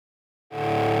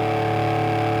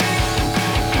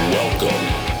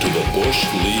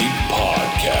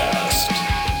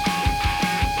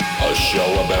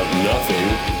nothing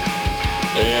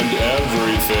and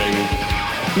everything.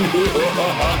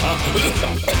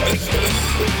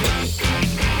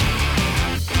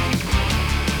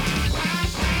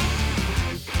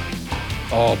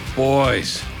 Oh,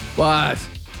 boys. What?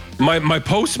 My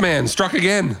postman struck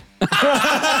again.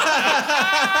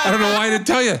 I don't know why I didn't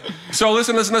tell you. So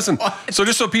listen. What? So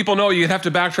just so people know, you'd have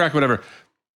to backtrack, whatever.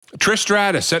 Trish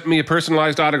Stratus sent me a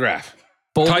personalized autograph.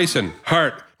 Tyson,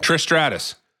 Hart, Trish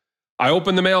Stratus. I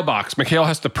open the mailbox. Mikhail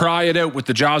has to pry it out with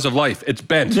the jaws of life. It's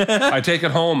bent. I take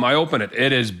it home. I open it.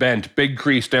 It is bent. Big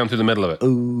crease down through the middle of it.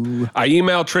 Ooh. I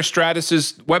email Trish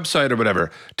Stratus's website or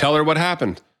whatever. Tell her what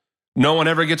happened. No one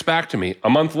ever gets back to me. A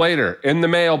month later, in the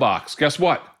mailbox, guess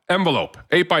what? Envelope,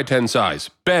 8x10 size,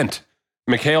 bent.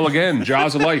 Mikhail again,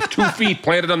 jaws of life, 2 feet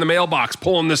planted on the mailbox,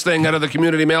 pulling this thing out of the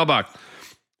community mailbox.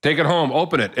 Take it home,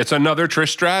 open it. It's another Trish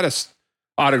Stratus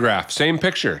autograph. Same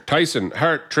picture. Tyson,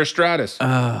 Hart, Trish Stratus.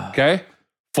 Okay?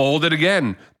 Fold it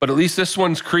again, but at least this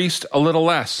one's creased a little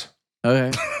less.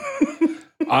 Okay.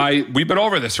 We've been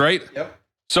over this, right? Yep.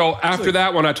 So after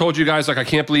that one, I told you guys, like, I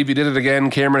can't believe he did it again.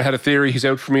 Cameron had a theory. He's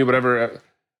out for me, whatever.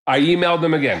 I emailed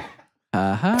them again.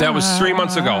 That was 3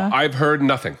 months ago. I've heard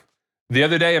nothing. The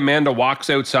other day, Amanda walks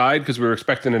outside because we were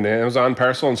expecting an Amazon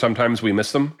parcel, and sometimes we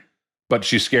miss them. But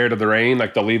she's scared of the rain.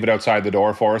 Like, they'll leave it outside the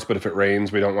door for us, but if it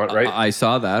rains, we don't want, right? I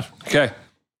saw that. Okay.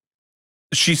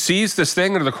 She sees this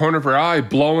thing out of the corner of her eye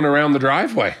blowing around the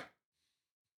driveway.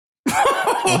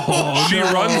 She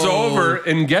runs over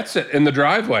and gets it in the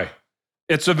driveway.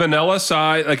 It's a vanilla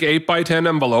size, like 8x10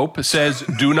 envelope. It says,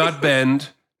 do not bend.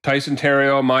 Tyson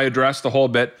Theriault, my address, the whole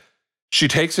bit. She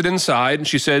takes it inside and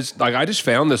she says, like, I just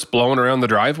found this blowing around the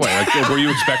driveway. Like, were you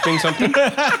expecting something? And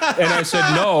I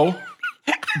said, no,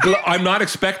 I'm not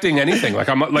expecting anything. Like,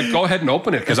 I'm like, go ahead and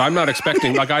open it because I'm not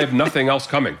expecting, like, I have nothing else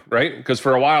coming, right? Because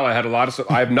for a while I had a lot of stuff.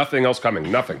 I have nothing else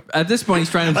coming, nothing. At this point, he's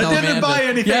trying to tell I didn't buy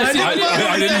anything. Yes,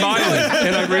 I didn't buy it,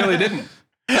 and I really didn't.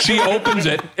 She opens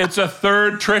it. It's a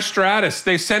third Trish Stratus.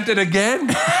 They sent it again.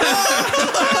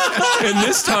 And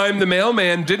this time, the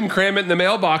mailman didn't cram it in the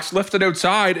mailbox, left it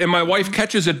outside, and my wife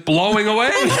catches it blowing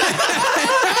away.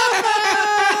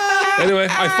 Anyway,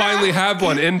 I finally have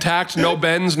one intact, no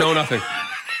bends, no nothing.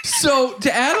 So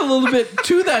to add a little bit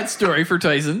to that story for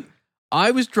Tyson,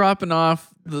 I was dropping off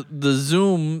the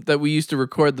Zoom that we used to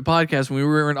record the podcast when we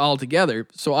weren't all together.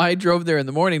 So I drove there in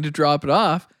the morning to drop it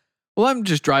off. Well, I'm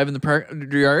just driving the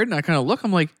yard and I kind of look,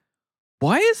 I'm like,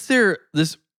 why is there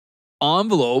this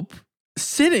envelope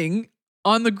sitting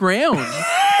on the ground?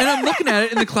 And I'm looking at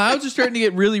it and the clouds are starting to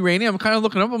get really rainy. I'm kind of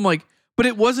looking up. I'm like, but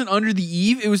it wasn't under the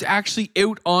eave. It was actually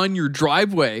out on your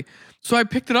driveway. So I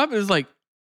picked it up. It was like,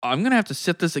 I'm going to have to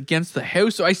set this against the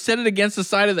house. So I set it against the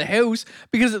side of the house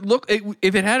because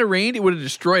if it had rained, it would have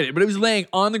destroyed it. But it was laying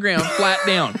on the ground, flat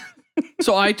down.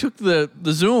 So I took the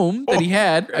Zoom that he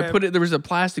had. I put it, there was a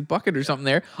plastic bucket or something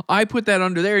there. I put that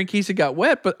under there in case it got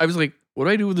wet. But I was like, what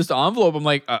do I do with this envelope? I'm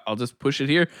like, I'll just push it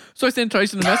here. So I sent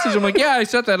Tyson a message. I'm like, yeah, I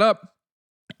set that up.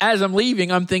 As I'm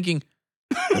leaving, I'm thinking,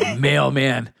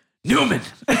 mailman, Newman.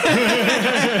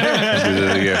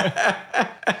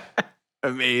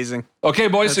 Amazing. Okay,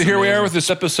 boys, so here we are with this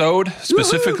episode,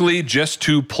 specifically just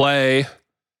to play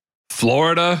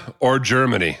Florida or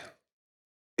Germany.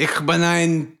 Ich bin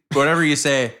ein, whatever you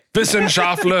say.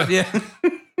 Wissenschaftler. Yeah.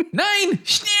 Nein,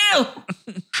 schnell.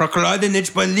 Schokolade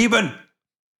nicht beim Lieben.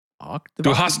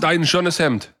 Du hast ein schönes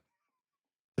Hemd.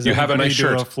 You have a nice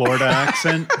shirt. A Florida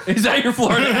accent. Is that your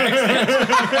Florida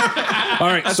accent? All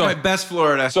right, That's so my best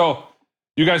Florida. So,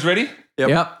 you guys ready?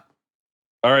 Yep.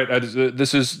 All right,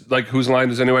 this is like whose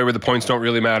line is anyway where the points don't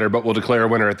really matter, but we'll declare a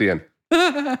winner at the end.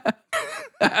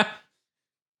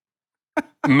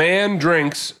 Man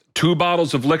drinks 2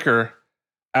 bottles of liquor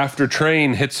after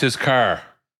train hits his car.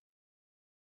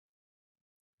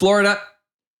 Florida.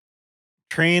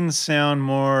 Trains sound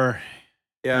more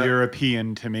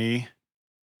European to me.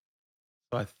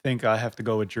 So I think I have to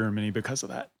go with Germany because of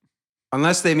that.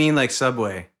 Unless they mean like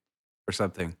Subway or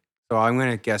something. So I'm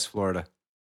going to guess Florida.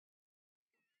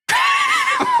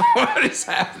 What is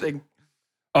happening?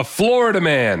 A Florida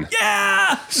man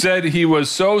said he was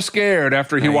so scared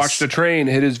after he watched a train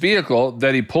hit his vehicle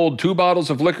that he pulled 2 bottles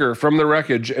of liquor from the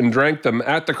wreckage and drank them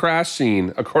at the crash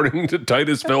scene, according to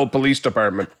Titusville Police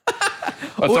Department.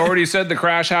 Authorities said the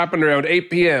crash happened around 8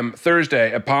 p.m.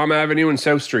 Thursday at Palm Avenue and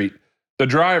South Street. The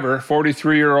driver,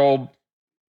 43-year-old,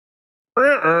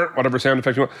 whatever sound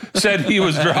effect you want, said he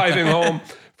was driving home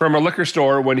from a liquor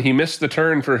store when he missed the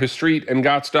turn for his street and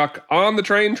got stuck on the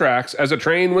train tracks as a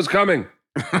train was coming.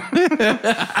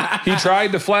 He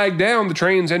tried to flag down the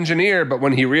train's engineer, but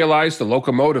when he realized the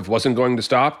locomotive wasn't going to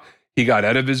stop, he got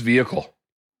out of his vehicle.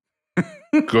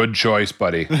 Good choice,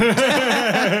 buddy.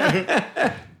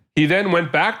 He then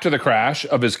went back to the crash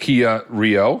of his Kia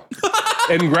Rio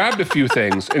and grabbed a few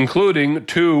things, including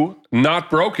 2 not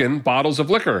broken bottles of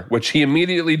liquor, which he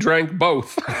immediately drank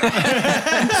both. So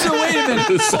wait a minute.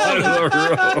 The side of the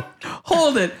road.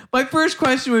 Hold it. My first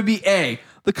question would be A.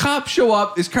 The cops show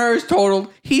up. His car is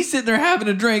totaled. He's sitting there having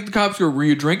a drink. The cops go, "Were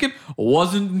you drinking?"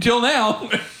 "Wasn't until now."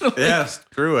 Yes,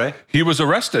 true, eh? He was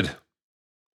arrested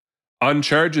on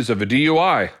charges of a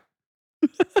DUI.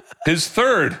 His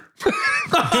third.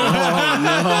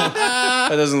 That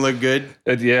doesn't look good.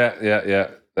 Yeah.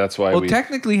 That's why Well,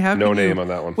 technically, how no can name you, on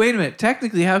that one. Wait a minute.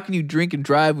 Technically, how can you drink and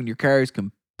drive when your car is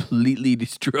completely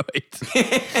destroyed?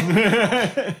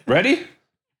 Ready?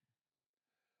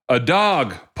 A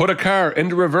dog put a car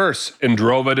into reverse and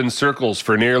drove it in circles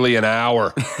for nearly an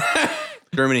hour.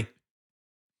 Germany.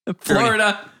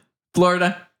 Florida. We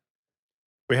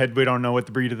don't know what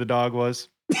the breed of the dog was.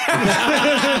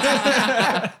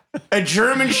 A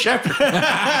German Shepherd.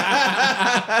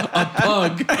 A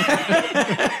pug.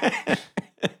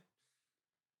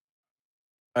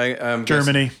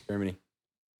 Germany. Germany.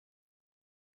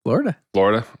 Florida.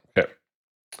 Okay.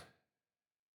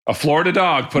 A Florida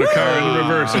dog put a car into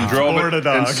reverse and drove Florida it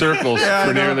dog. in circles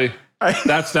for nearly.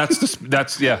 It's a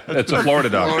Florida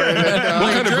dog.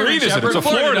 What kind of breed is it? It's a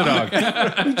Florida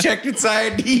dog. He checked its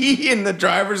ID in the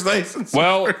driver's license.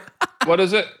 Well, what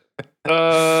is it?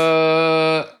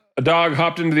 A dog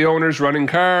hopped into the owner's running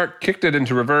car, kicked it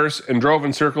into reverse, and drove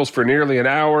in circles for nearly an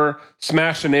hour,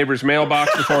 smashed a neighbor's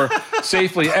mailbox before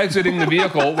safely exiting the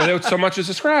vehicle without so much as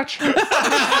a scratch. An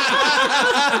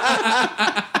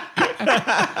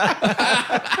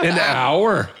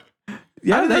hour.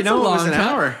 Yeah, How did they that's know a it was long an time.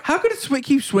 hour? How could it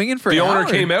keep swinging for The an owner hour?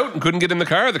 came out and couldn't get in the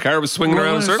car. The car was swinging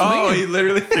around in circles. Oh, he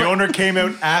literally. The owner came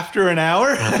out after an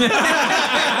hour.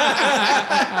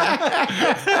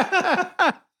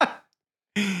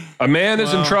 A man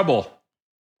is in trouble.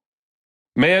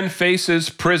 Man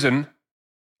faces prison.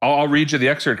 I'll read you the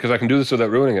excerpt because I can do this without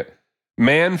ruining it.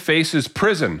 Man faces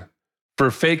prison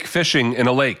for fake fishing in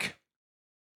a lake.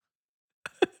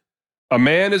 A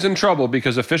man is in trouble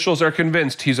because officials are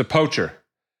convinced he's a poacher.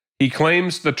 He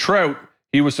claims the trout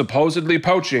he was supposedly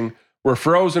poaching were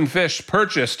frozen fish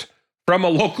purchased from a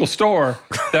local store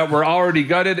that were already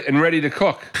gutted and ready to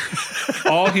cook.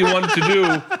 All he wanted to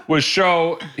do was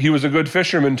show he was a good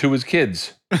fisherman to his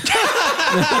kids.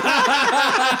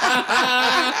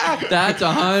 That's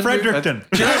 100. Fredericton.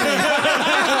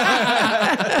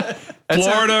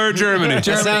 Florida or Germany?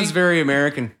 That sounds very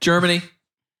American. Germany.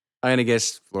 I'm going to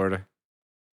guess Florida.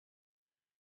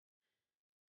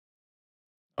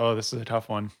 Oh, this is a tough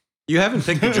one. You haven't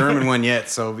picked the German one yet,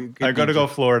 so I got to go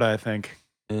Florida, I think.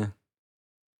 Yeah.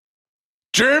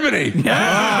 Germany.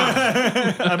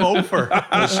 I'm over.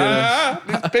 These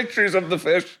pictures of the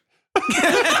fish.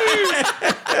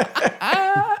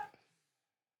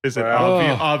 Is it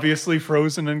Wow. obviously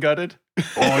frozen and gutted? Oh,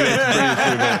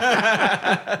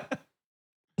 yeah,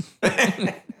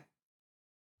 it's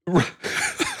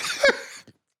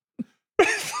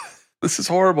This is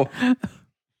horrible.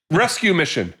 Rescue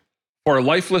mission for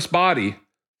lifeless body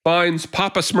finds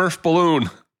Papa Smurf balloon.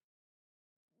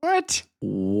 What?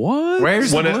 What?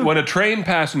 Where's the When blue? a train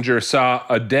passenger saw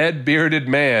a dead bearded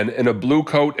man in a blue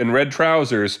coat and red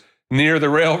trousers near the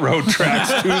railroad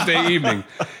tracks Tuesday evening,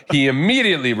 he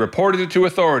immediately reported it to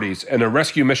authorities and a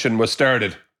rescue mission was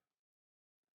started.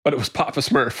 But it was Papa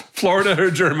Smurf. Florida or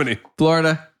Germany?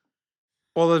 Florida.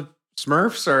 Well, the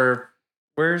Smurfs are.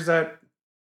 Where's that?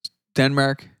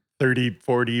 Denmark. 30,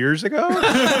 40 years ago?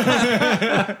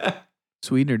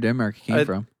 Sweden or Denmark it came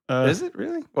from. Is it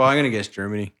really? Well, I'm going to guess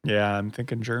Germany. Yeah, I'm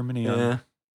thinking Germany. Yeah.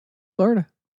 Florida.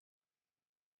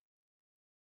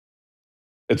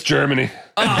 It's Germany.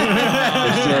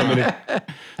 It's Germany.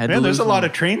 Man, there's a lot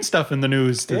of train stuff in the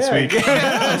news this week.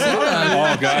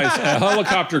 Oh, guys, a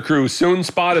helicopter crew soon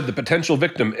spotted the potential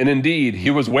victim, and indeed,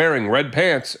 he was wearing red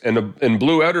pants and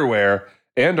blue outerwear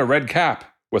and a red cap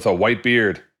with a white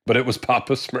beard. But it was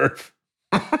Papa Smurf.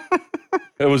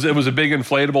 It was a big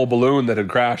inflatable balloon that had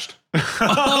crashed from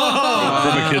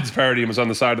a kid's party and was on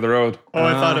the side of the road. Oh,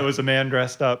 I thought it was a man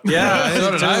dressed up. Yeah,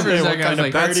 So did I for a What second. I was kind of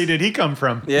like, party did he come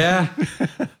from? Yeah.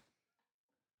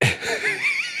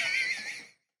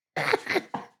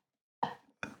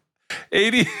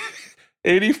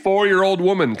 84-year-old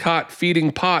woman caught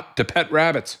feeding pot to pet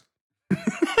rabbits.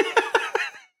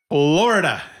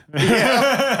 Florida.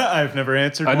 I've never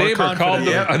answered A more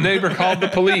neighbor called the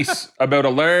police about a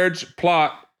large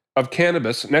plot of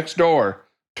cannabis next door.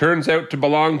 Turns out to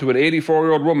belong to an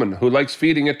 84-year-old woman who likes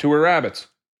feeding it to her rabbits.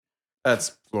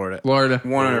 That's Florida. Florida.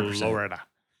 100%. Florida.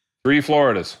 3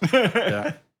 Floridas.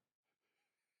 Yeah.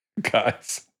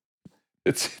 Guys,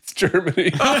 it's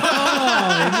Germany.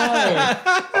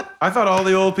 I thought all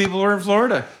the old people were in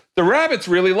Florida. The rabbits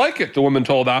really like it, the woman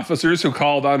told officers who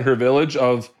called on her village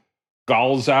of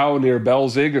Galzau near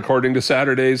Belzig, according to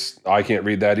Saturday's... I can't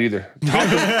read that either.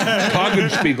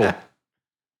 Tagesspiegel.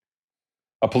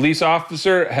 A police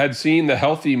officer had seen the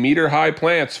healthy meter-high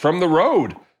plants from the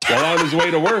road while on his way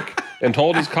to work and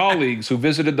told his colleagues who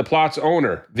visited the plot's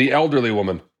owner, the elderly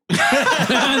woman.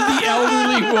 The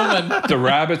elderly woman. The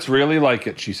rabbits really like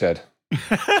it, she said.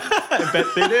 I bet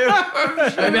they do.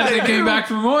 I bet they came back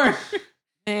for more.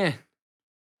 Yeah.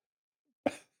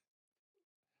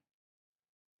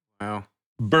 Wow.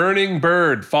 Burning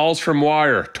bird falls from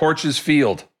wire, torches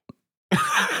field.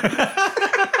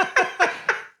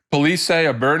 Police say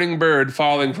a burning bird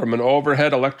falling from an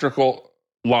overhead electrical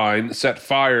line set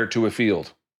fire to a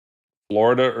field.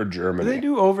 Florida or Germany? Do they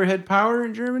do overhead power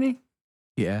in Germany?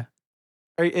 Yeah,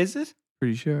 Is it?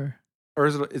 pretty sure. Or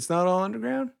is it? It's not all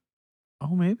underground?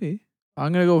 Oh, maybe.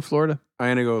 I'm going to go with Florida. I'm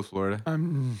going to go with Florida.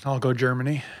 I'll go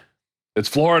Germany. It's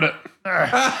Florida.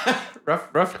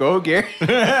 rough go, Gary.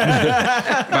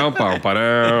 Bow, bow,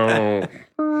 ba-dow.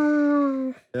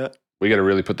 Yeah. We got to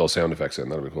really put those sound effects in.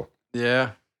 That'll be cool.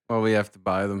 Yeah. Well, we have to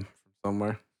buy them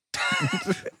somewhere.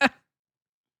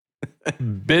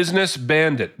 Business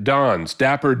bandit dons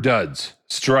dapper duds,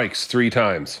 strikes 3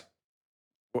 times.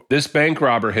 This bank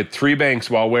robber hit 3 banks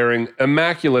while wearing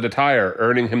immaculate attire,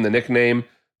 earning him the nickname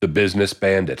the Business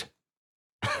Bandit.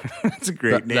 That's a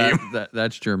great name.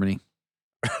 That's Germany.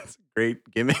 That's a great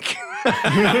gimmick.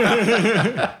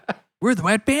 We're the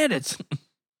Wet Bandits.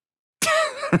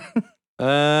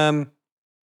 I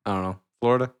don't know.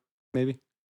 Florida, maybe?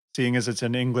 Seeing as it's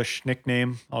an English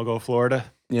nickname, I'll go Florida.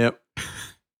 Yep.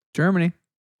 Germany.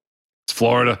 It's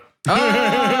Florida.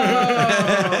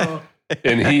 Oh!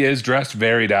 And he is dressed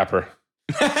very dapper.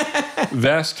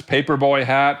 Vest, paperboy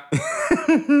hat,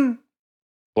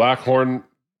 black horn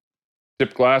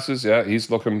tipped glasses. Yeah, he's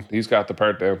got the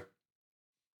part down.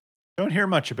 Don't hear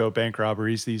much about bank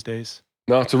robberies these days.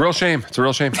 No, it's a real shame. It's a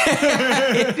real shame.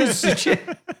 Pandemic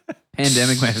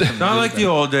might have something to Not do like with the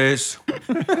old days.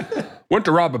 Went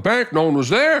to rob a bank, no one was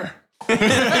there.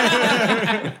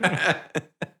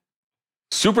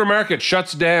 Supermarket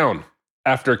shuts down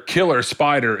after killer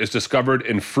spider is discovered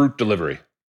in fruit delivery.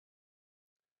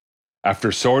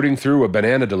 After sorting through a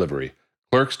banana delivery,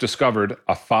 clerks discovered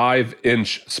a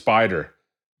 5-inch spider,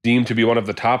 deemed to be one of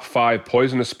the top 5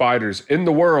 poisonous spiders in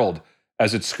the world,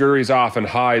 as it scurries off and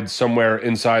hides somewhere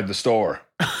inside the store.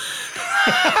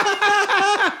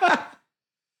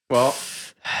 Well,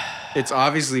 it's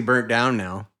obviously burnt down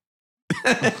now.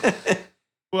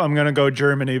 Well, I'm going to go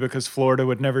Germany because Florida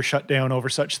would never shut down over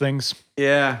such things.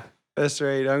 Yeah, that's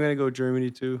right. I'm going to go Germany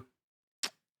too.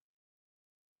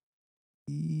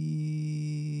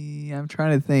 I'm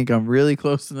trying to think. I'm really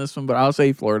close to this one, but I'll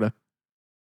say Florida.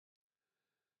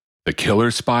 The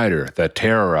killer spider that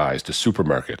terrorized a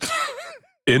supermarket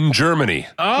in Germany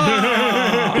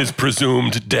is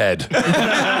presumed dead.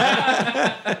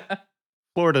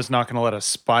 Florida's not going to let a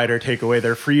spider take away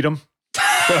their freedom.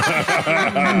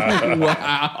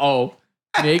 Wow.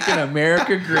 Making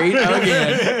America great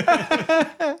again.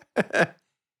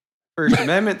 First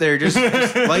Amendment there. Just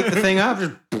light the thing up.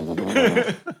 Just...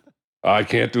 I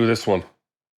can't do this one.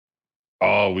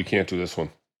 Oh, we can't do this one.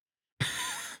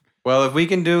 Well, if we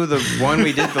can do the one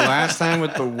we did the last time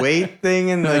with the weight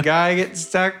thing and the guy getting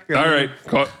stuck. All right.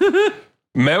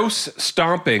 Mouse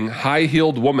stomping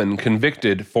high-heeled woman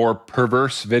convicted for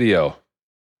perverse video.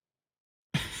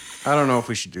 I don't know if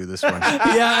we should do this one.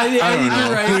 Yeah, I think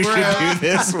you're right. We should do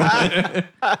this one.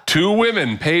 2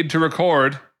 women paid to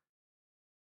record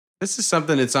This is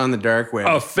something that's on the dark web.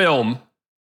 a film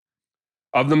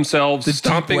of themselves The deep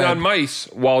stomping web. on mice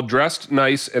while dressed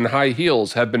nice in high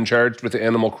heels have been charged with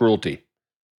animal cruelty.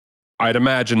 I'd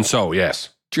imagine so, yes.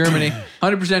 Germany.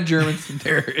 100% Germans.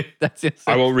 That's it.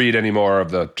 I won't read any more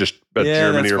of the just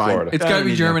Germany that's or fine. Florida. It's got to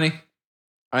be Germany.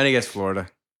 I think it's Florida.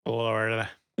 Florida.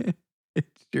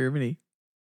 It's Germany.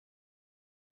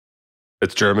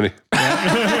 It's Germany.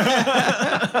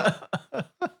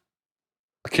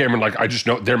 Cameron, I just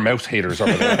know they're mouse haters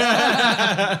over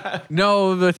there.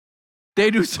 No, they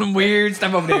do some weird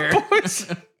stuff over there.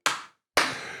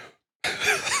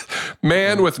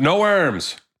 Man with no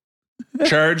arms.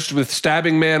 Charged with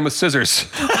stabbing man with scissors.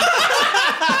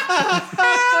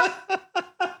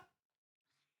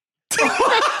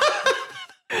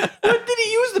 What did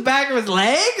he use? The back of his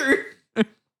leg or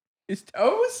his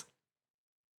toes?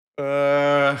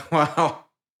 Wow.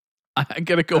 I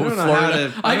gotta go I with don't know how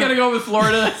Florida. to- I gotta go with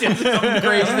Florida. That's something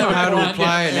crazy. I don't know that how would to go on.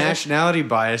 apply a nationality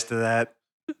bias to that.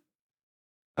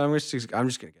 I'm just gonna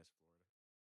guess.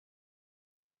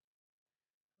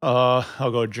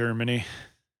 I'll go Germany.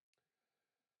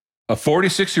 A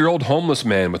 46-year-old homeless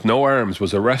man with no arms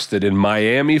was arrested in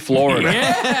Miami, Florida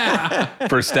Yeah.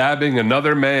 for stabbing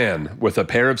another man with a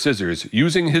pair of scissors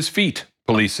using his feet,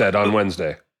 police said on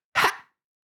Wednesday.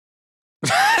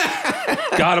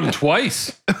 Got him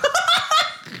twice.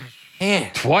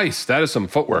 Man. Twice. That is some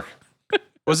footwork.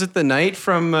 Was it the knight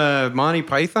from Monty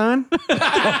Python?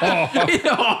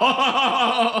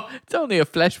 It's only a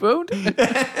flesh wound.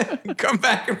 Come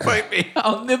back and fight me.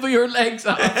 I'll nibble your legs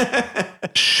off.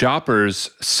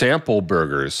 Shoppers sample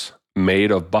burgers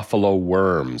made of buffalo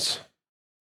worms.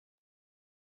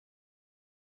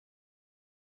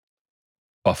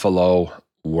 Buffalo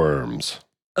worms.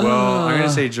 Well, I'm going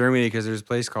to say Germany because there's a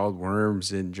place called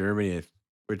Worms in Germany,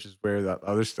 which is where that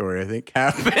other story, I think,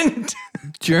 happened.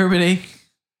 Germany.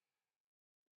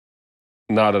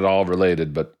 Not at all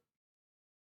related, but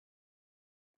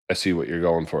I see what you're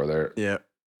going for there. Yeah.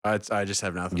 I just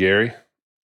have nothing. Gary?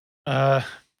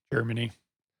 Germany.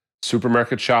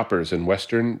 Supermarket shoppers in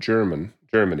Western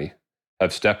Germany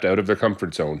have stepped out of their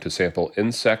comfort zone to sample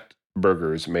insect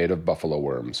burgers made of buffalo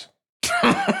worms.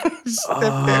 Step out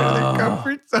of their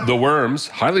comfort zone. The worms,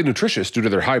 highly nutritious due to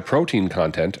their high protein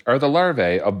content, are the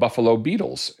larvae of buffalo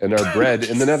beetles and are bred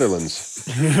in the Netherlands.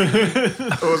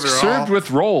 Those are Served all. with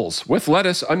rolls, with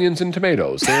lettuce, onions, and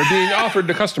tomatoes. They are being offered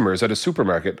to customers at a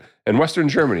supermarket in Western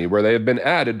Germany where they have been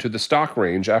added to the stock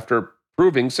range after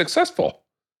proving successful.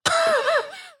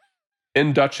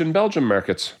 In Dutch and Belgian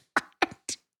markets.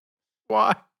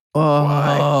 Why?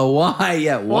 Oh, why?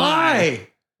 Yeah, why?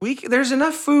 Why? There's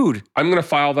enough food. I'm going to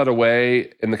file that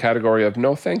away in the category of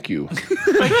no thank you.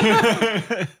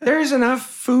 There's enough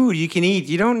food you can eat.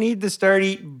 You don't need to start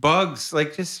eating bugs.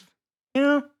 Like, just,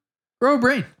 Grow a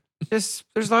brain. there's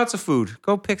lots of food.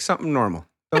 Go pick something normal.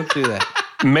 Don't do that.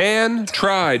 Man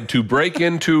tried to break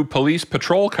into police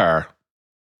patrol car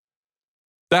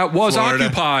that was Florida.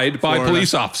 occupied by Florida.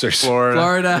 police officers.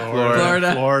 Florida.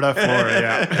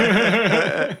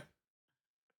 Yeah.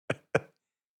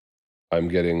 I'm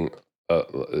getting...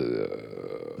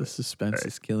 The suspense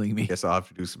is killing me. Guess I'll have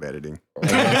to do some editing.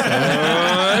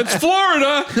 it's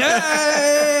Florida!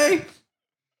 Hey!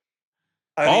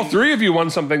 All three of you won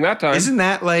something that time. Isn't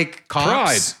that like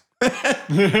Cops?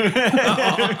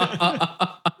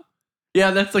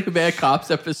 Yeah, that's like a bad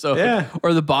Cops episode. Yeah.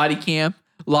 Or the body cam.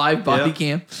 Live body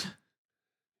cam.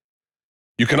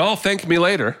 You can all thank me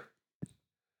later.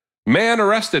 Man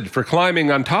arrested for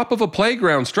climbing on top of a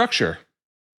playground structure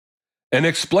and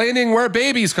explaining where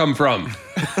babies come from.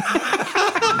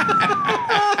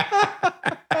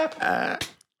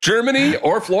 Germany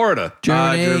or Florida?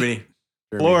 Germany.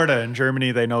 Florida and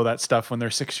Germany, they know that stuff when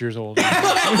they're 6 years old.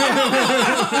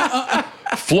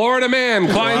 Florida man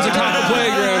climbs atop a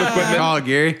playground equipment Call it,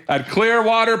 Gary. at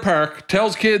Clearwater Park,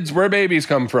 tells kids where babies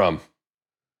come from.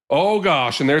 Oh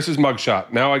gosh, and there's his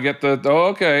mugshot. Now I get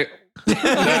okay.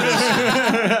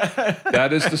 That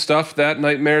is the stuff that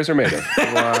nightmares are made of.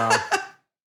 Wow.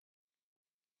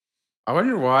 I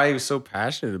wonder why he was so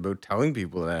passionate about telling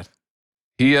people that.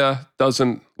 He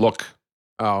doesn't look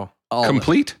Oh.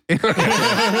 complete.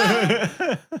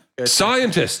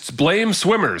 Scientists blame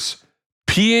swimmers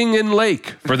peeing in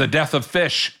lake for the death of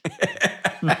fish.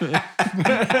 That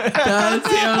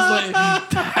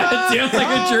sounds like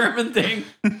a German thing.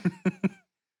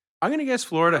 I'm going to guess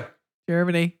Florida.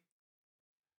 Germany.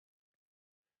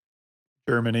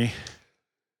 Germany.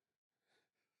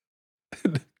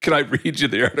 Can I read you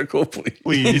the article, please?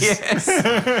 Please. Yes.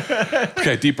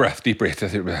 Okay, deep breath. It's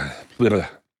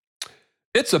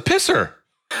a pisser.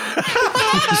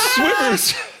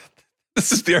 Swimmers.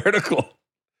 This is the article.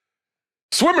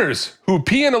 Swimmers who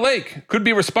pee in a lake could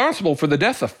be responsible for the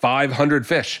death of 500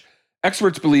 fish.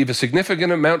 Experts believe a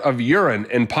significant amount of urine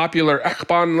in popular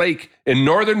Echbahn Lake in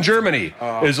northern Germany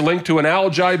is linked to an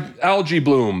algae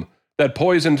bloom that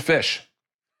poisoned fish.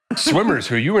 Swimmers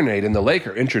who urinate in the lake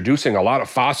are introducing a lot of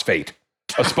phosphate.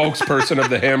 A spokesperson of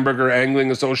the Hamburger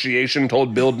Angling Association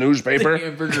told Bild newspaper,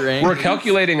 "We're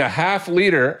calculating a half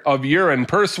liter of urine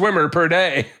per swimmer per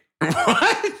day."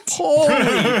 What? Holy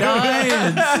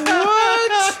nice.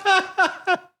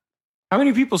 What? How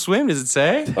many people swim, does it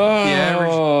say?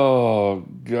 Oh,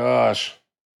 gosh.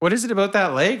 What is it about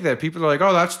that lake that people are like,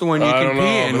 oh, that's the one you I can don't pee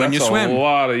know, in but when you that's swim? a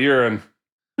lot of urine.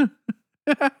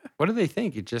 What do they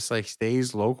think? It just like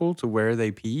stays local to where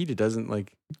they peed? It doesn't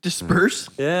like... Disperse.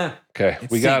 Yeah. Okay,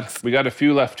 It we sinks. got a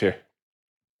few left here.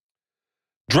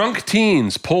 Drunk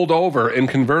teens pulled over in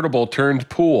convertible turned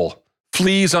pool.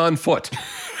 Flees on foot.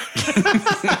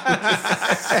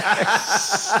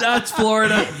 That's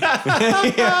Florida.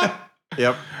 Yeah.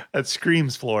 Yep. That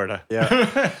screams Florida.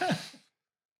 Yeah.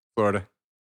 Florida.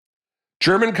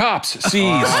 German cops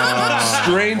seize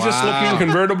strangest looking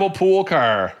convertible pool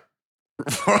car.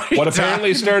 What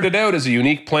apparently started out as a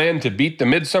unique plan to beat the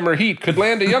midsummer heat could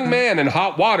land a young man in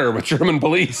hot water with German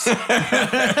police.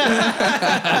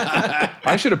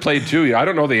 I should have played too. I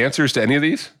don't know the answers to any of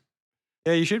these.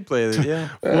 Yeah, you should play this. Yeah.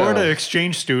 Florida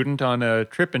exchange student on a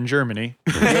trip in Germany.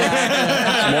 It's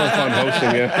more fun hosting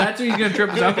it. That's where he's going to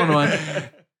trip us up on one.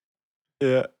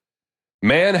 Yeah.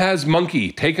 Man has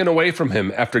monkey taken away from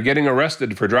him after getting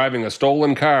arrested for driving a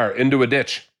stolen car into a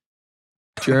ditch.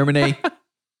 Germany.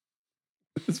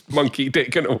 This monkey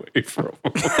taken away from him.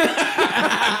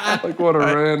 Like, what a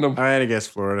random. I had to guess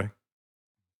Florida.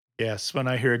 Yes, when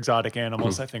I hear exotic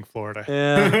animals, I think Florida.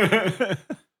 Yeah.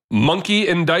 Monkey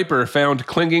in diaper found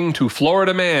clinging to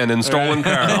Florida man in stolen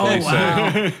car. Police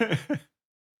say.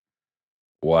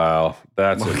 Wow,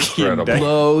 that's Monkey in incredible. diaper.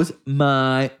 Blows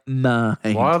my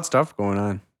mind. Wild stuff going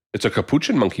on. It's a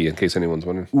capuchin monkey, in case anyone's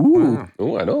wondering. Ooh. Wow.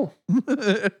 Oh, I know.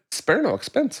 Spare no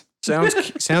expense.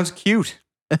 Sounds cute.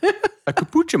 A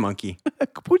capucha monkey.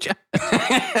 Capucha.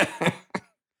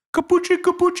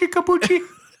 Capuchi.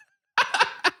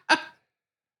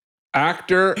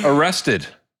 Actor arrested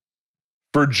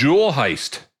for jewel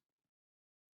heist.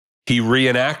 He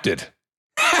reenacted.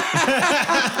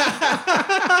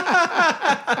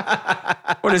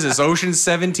 What is this, Ocean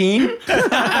 17? Can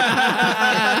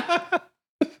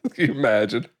you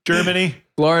imagine? Germany.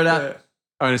 Florida.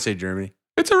 I'm going to say Germany.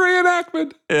 It's a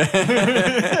reenactment.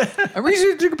 I'm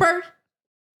researching apart.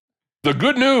 The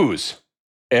good news.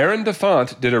 Aaron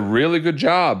DeFont did a really good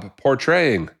job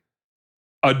portraying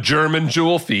a German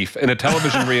jewel thief in a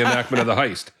television reenactment of the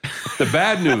heist. The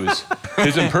bad news,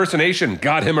 his impersonation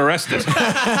got him arrested.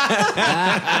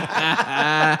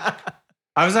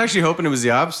 I was actually hoping it was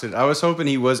the opposite. I was hoping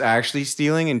he was actually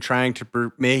stealing and trying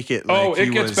to make it like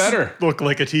It gets better. Look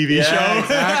like a TV show.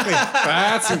 Exactly.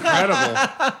 That's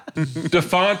incredible.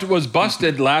 DeFont was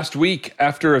busted last week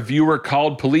after a viewer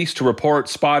called police to report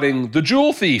spotting the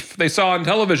jewel thief they saw on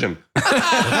television.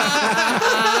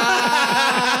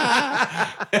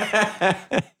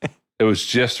 It was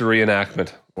just a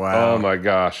reenactment. Wow. Oh my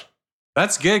gosh.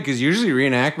 That's good because usually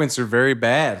reenactments are very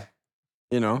bad.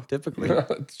 You know, typically.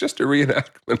 It's just a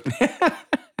reenactment.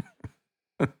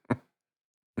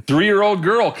 3-year-old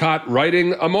girl caught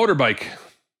riding a motorbike.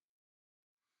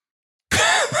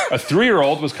 A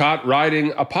 3-year-old was caught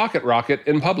riding a pocket rocket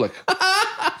in public.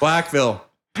 Blackville.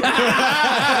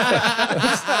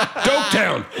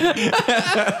 Doketown.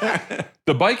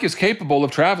 The bike is capable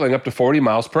of traveling up to 40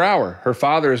 miles per hour. Her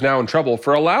father is now in trouble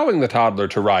for allowing the toddler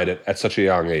to ride it at such a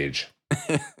young age.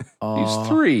 He's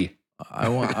 3. I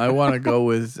want to go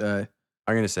with I'm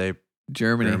going to say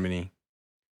Germany.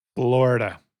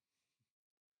 Florida.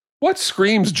 What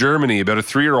screams Germany about a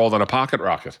 3-year-old on a pocket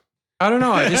rocket? I don't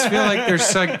know. I just feel like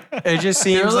there's like, it just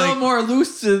They're a seems little like. more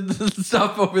loose to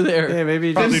stuff over there. Yeah,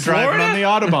 maybe Probably just driving on the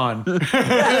Autobahn.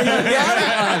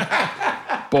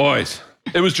 Boys,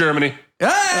 it was Germany.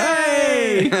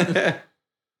 Hey!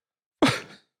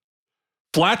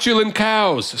 Flatulent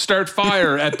cows start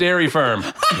fire at dairy farm.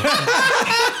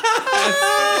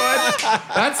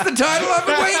 That's the title I've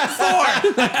been waiting for.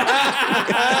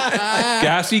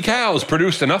 Gassy cows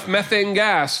produced enough methane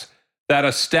gas that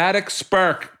a static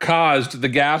spark caused the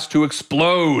gas to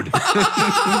explode,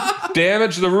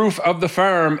 damage the roof of the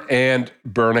farm, and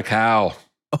burn a cow.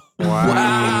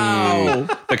 Wow.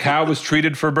 The cow was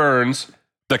treated for burns.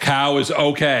 The cow is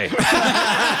okay. The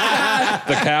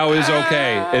cow is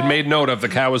okay. It made note of the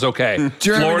cow is okay.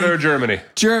 Germany. Florida or Germany?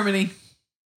 Germany.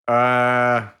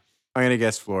 I'm going to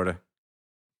guess Florida.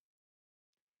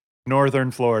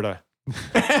 Northern Florida.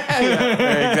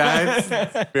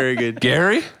 Very good.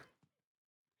 Gary?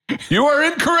 You are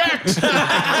incorrect.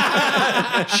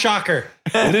 Shocker.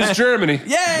 It is Germany.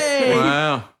 Yay!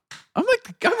 Wow. I'm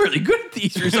really good at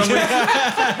these for some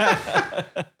reason.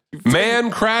 Man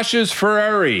crashes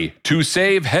Ferrari to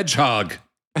save hedgehog.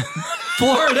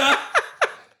 Florida.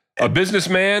 A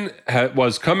businessman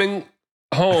was coming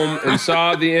home and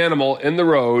saw the animal in the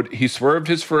road. He swerved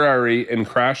his Ferrari and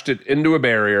crashed it into a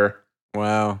barrier.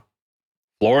 Wow.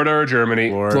 Florida or Germany?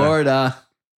 Florida.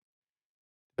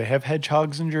 They have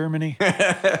hedgehogs in Germany.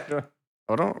 I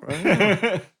don't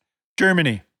know.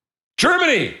 Germany.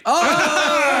 Germany!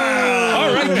 Oh!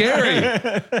 All right, Gary.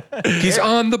 He's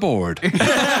on the board. Bing.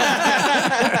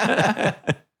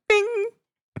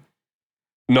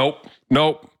 Nope.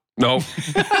 Nope.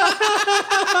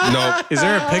 Is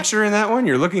there a picture in that one?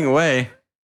 You're looking away.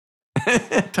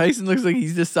 Tyson looks like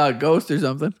he's just saw a ghost or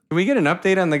something. Can we get an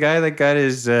update on the guy that got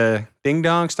his ding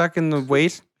dong stuck in the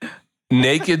weight?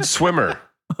 Naked swimmer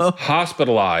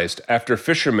hospitalized after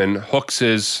fisherman hooks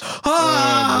his... And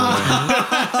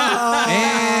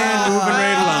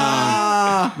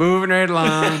moving right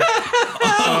along.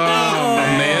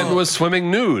 A man was swimming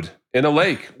nude in a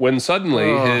lake when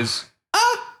suddenly his...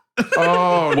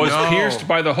 was pierced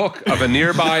by the hook of a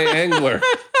nearby angler.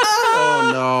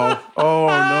 Oh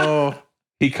no.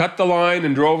 He cut the line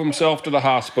and drove himself to the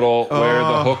hospital where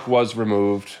the hook was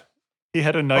removed. He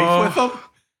had a knife with him?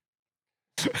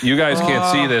 You guys can't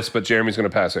see this, but Jeremy's going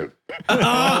to pass out. Oh my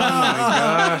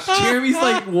gosh. Jeremy's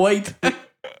like white.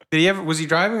 Was he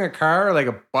driving a car or like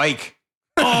a bike?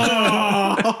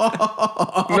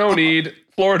 No need.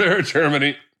 Florida or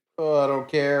Germany? Oh, I don't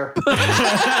care.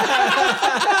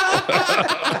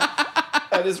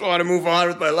 I just want to move on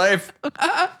with my life.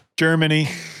 Germany.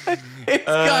 It's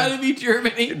gotta be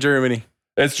Germany. Germany.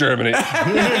 It's Germany.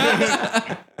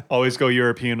 Always go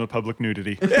European with public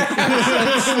nudity.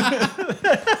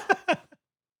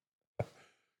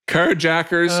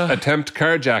 Carjackers attempt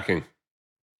carjacking.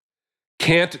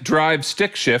 Can't drive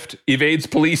stick shift, evades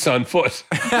police on foot.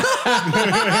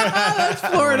 That's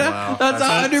Florida. wow. That's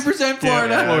 100%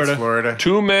 Florida. Florida. Florida.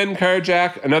 2 men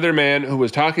carjack another man who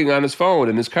was talking on his phone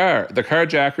in his car. The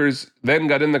carjackers then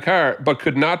got in the car, but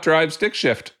could not drive stick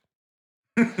shift.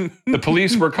 The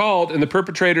police were called, and the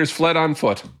perpetrators fled on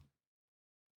foot.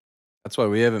 That's why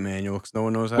we have a manual, because no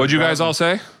one knows how What'd to you guys drive all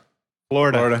say?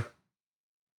 Florida.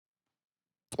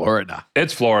 Florida.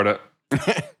 It's Florida.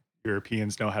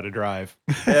 Europeans know how to drive.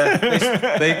 Yeah,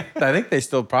 I think they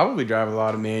still probably drive a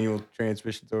lot of manual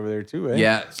transmissions over there too, eh?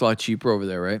 Yeah, it's a lot cheaper over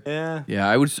there, right? Yeah. Yeah,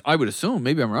 I would assume.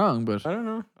 Maybe I'm wrong, but I don't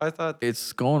know. I thought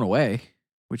it's going away,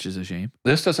 which is a shame.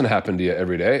 This doesn't happen to you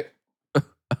every day.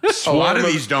 a lot of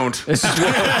these don't.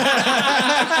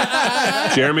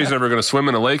 Jeremy's never going to swim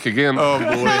in a lake again. Oh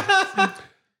boy.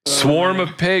 Swarm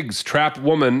of pigs trap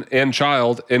woman and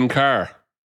child in car.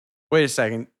 Wait a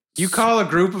second. You call a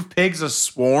group of pigs a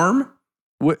swarm?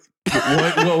 What would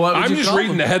I'm you just call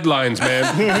reading the them? headlines,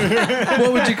 man.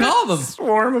 What would you call them?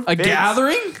 Swarm of A pigs.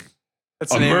 gathering?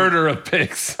 That's A the name. murder of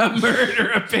pigs. A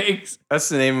murder of pigs. That's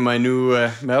the name of my new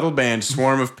metal band,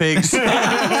 Swarm of Pigs.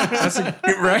 That's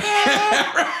right.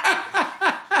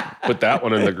 Put that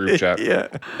one in the group chat. Yeah.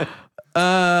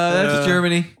 That's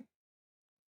Germany.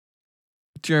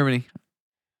 Germany.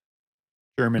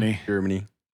 Germany.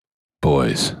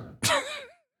 Boys,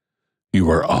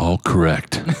 you are all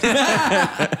correct.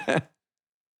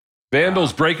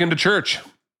 Vandals break into church,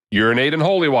 urinate in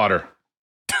holy water.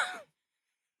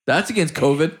 That's against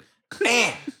COVID.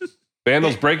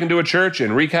 Vandals break into a church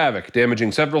and wreak havoc,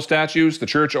 damaging several statues, the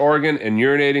church organ, and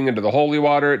urinating into the holy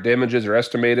water. Damages are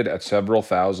estimated at several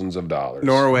thousands of dollars.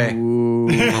 Norway. Ooh. Oh,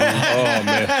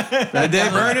 man. Did they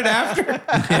burn it after?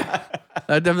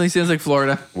 That definitely sounds like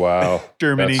Florida. Wow.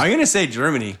 Germany. I'm going to say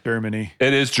Germany. Germany.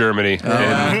 It is Germany.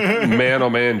 And man, oh,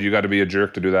 man, you got to be a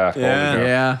jerk to do that. Yeah. Holy cow.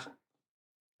 Yeah.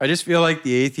 I just feel like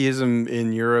the atheism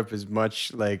in Europe is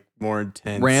much like more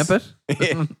intense. Rampant.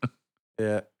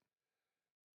 Yeah.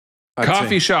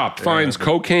 Coffee shop finds Yeah.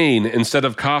 cocaine instead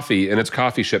of coffee in its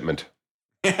coffee shipment.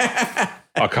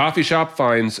 A coffee shop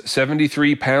finds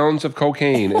 73 pounds of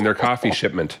cocaine in their coffee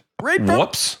shipment. Right from,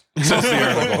 Whoops. Says the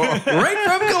article. right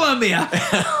from Colombia.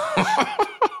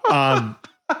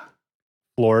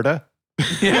 Florida.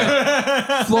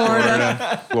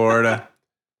 Florida.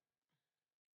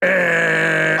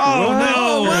 Oh,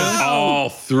 no. All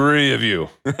 3 of you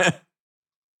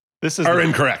This is are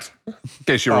incorrect. In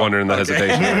case you were wondering the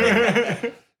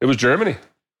hesitation. It was Germany.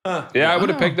 Yeah, I would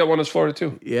have pegged that one as Florida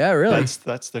too. Yeah, really.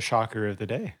 That's the shocker of the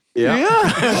day. Yeah.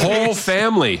 Whole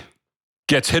family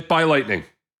gets hit by lightning.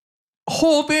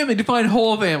 Whole family. Define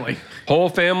whole family. Whole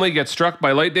family gets struck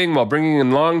by lightning while bringing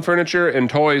in lawn furniture and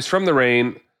toys from the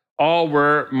rain. All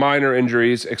were minor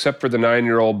injuries except for the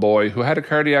 9-year-old boy who had a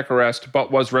cardiac arrest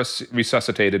but was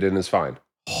resuscitated and is fine.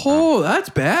 Oh, that's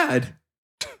bad.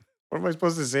 What am I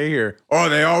supposed to say here? Oh,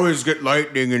 they always get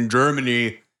lightning in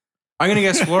Germany. I'm going to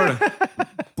guess Florida.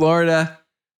 Florida.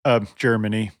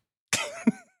 Germany.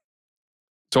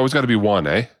 It's always got to be one,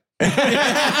 eh?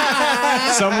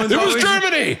 Someone's It was always-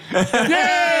 Germany!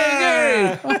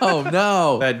 Yay! Oh,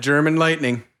 no. That German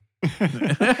lightning.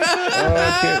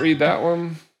 I can't read that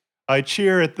one. I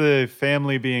cheer at the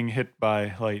family being hit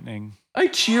by lightning. I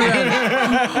cheer at it.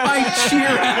 I cheer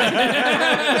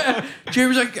at it.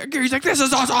 Gary's like, this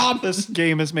is awesome. This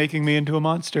game is making me into a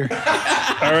monster.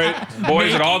 All right,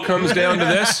 boys, it all comes down to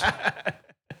this.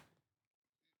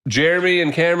 Jeremy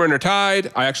and Cameron are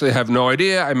tied. I actually have no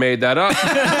idea. I made that up.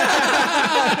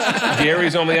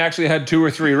 Gary's only actually had 2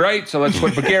 or 3 right, so let's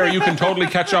put. But Gary, you can totally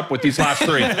catch up with these last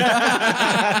 3.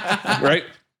 Right?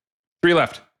 3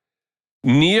 left.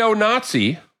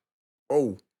 Neo-Nazi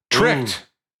tricked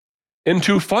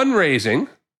into fundraising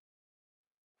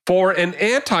for an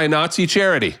anti-Nazi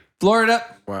charity. Florida.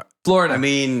 What? Florida. I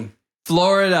mean,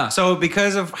 Florida. so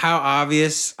because of how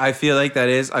obvious I feel like that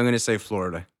is, I'm going to say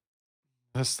Florida.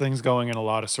 This thing's going in a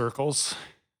lot of circles.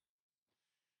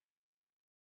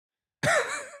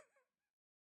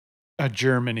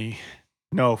 Germany.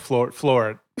 No,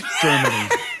 Florida. Germany.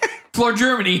 Florida,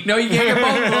 Germany. No, you can't get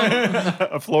both of them.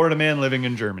 A Florida man living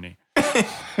in Germany.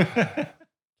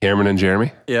 Cameron and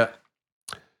Jeremy, Yeah.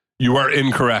 you are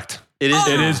incorrect. It is.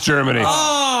 It is Germany.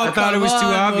 Oh, I thought it was too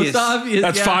obvious.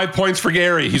 That's 5 points for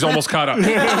Gary. He's almost caught up.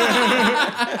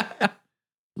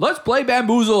 Let's play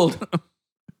Bamboozled.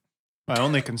 My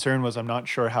only concern was I'm not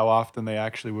sure how often they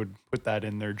actually would put that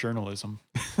in their journalism.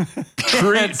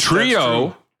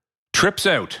 Trio trips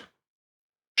out,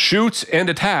 shoots and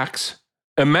attacks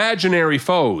imaginary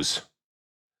foes,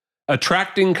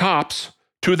 attracting cops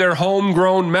to their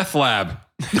homegrown meth lab.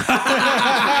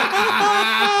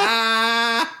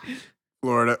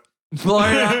 Florida.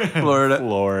 Florida. Florida.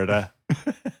 Florida.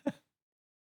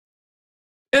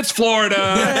 It's Florida.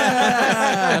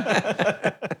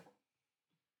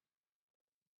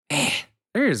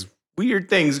 There's weird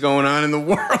things going on in the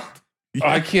world.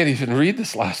 I can't even read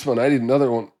this last one. I need another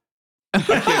one.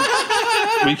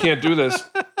 We can't do this.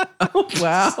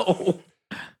 Wow.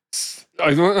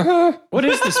 What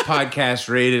is this podcast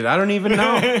rated? I don't even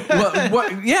know.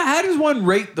 What? Yeah, how does one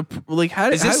rate the, like, how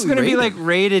Is this going to be like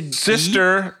rated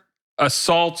Sister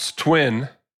assaults twin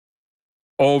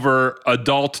over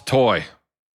adult toy.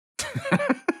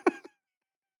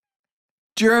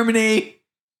 Germany.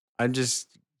 I don't know.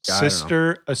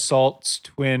 Sister assaults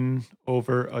twin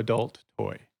over adult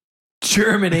toy.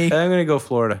 Germany. I'm going to go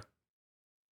Florida.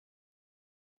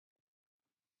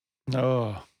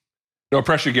 Oh. No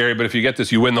pressure, Gary, but if you get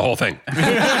this, you win the whole thing.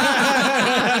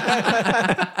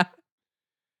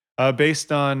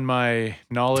 Based on my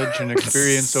knowledge and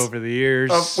experience over the years,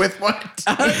 With what?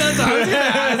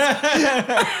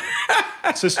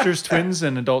 sisters, twins,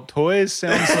 and adult toys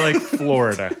sounds like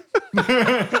Florida.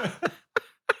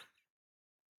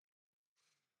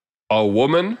 A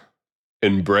woman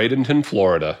in Bradenton,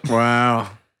 Florida, Wow.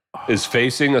 is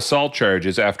facing assault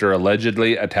charges after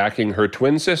allegedly attacking her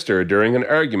twin sister during an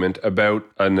argument about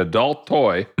an adult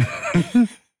toy.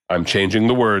 I'm changing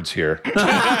the words here.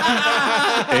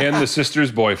 And the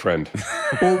sister's boyfriend.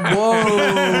 Whoa.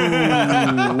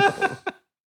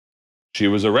 She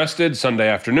was arrested Sunday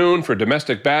afternoon for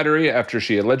domestic battery after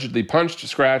she allegedly punched,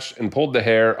 scratched, and pulled the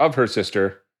hair of her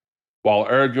sister while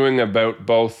arguing about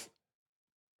both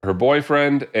her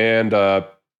boyfriend and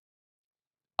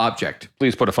Object.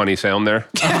 please put a funny sound there.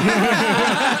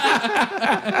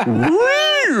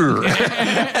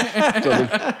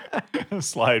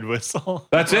 Slide whistle.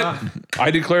 That's it. I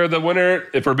declare the winner.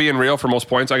 If we're being real for most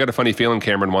points, I got a funny feeling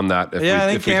Cameron won that. If Yeah, I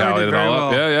think if we Cameron tallied did it very all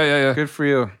up. well. Yeah. Good for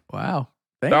you. Wow.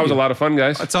 That was a lot of fun,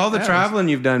 guys. It's all the traveling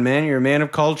you've done, man. You're a man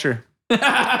of culture.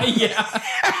 Yeah.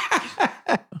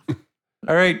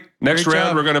 All right. Next Great round,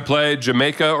 job. we're going to play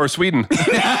Jamaica or Sweden.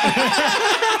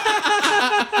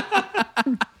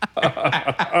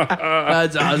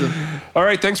 That's awesome. All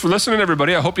right, thanks for listening,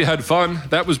 everybody. I hope you had fun.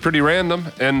 That was pretty random,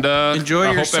 and Enjoy I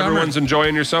your hope summer. everyone's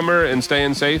enjoying your summer and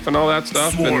staying safe and all that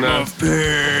stuff. And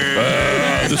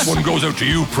this one goes out to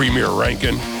you, Premier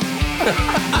Rankin.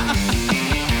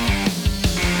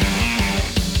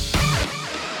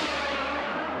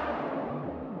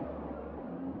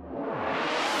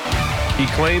 He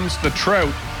claims the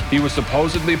trout he was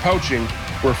supposedly poaching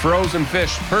were frozen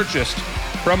fish purchased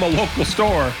from a local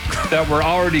store that were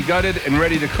already gutted and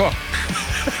ready to cook.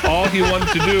 All he wanted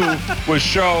to do was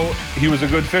show he was a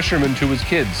good fisherman to his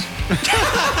kids.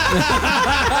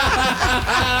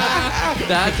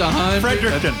 That's 100.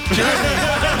 Fredericton.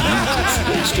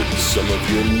 Wasted some of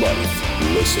your life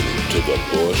listening to the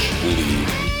Bush League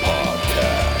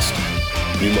podcast.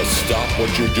 You must stop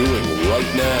what you're doing right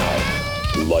now.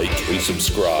 Like and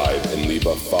subscribe and leave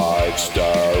a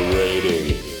 5-star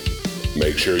rating.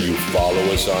 Make sure you follow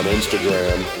us on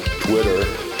Instagram, Twitter,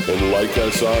 and like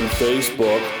us on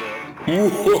Facebook.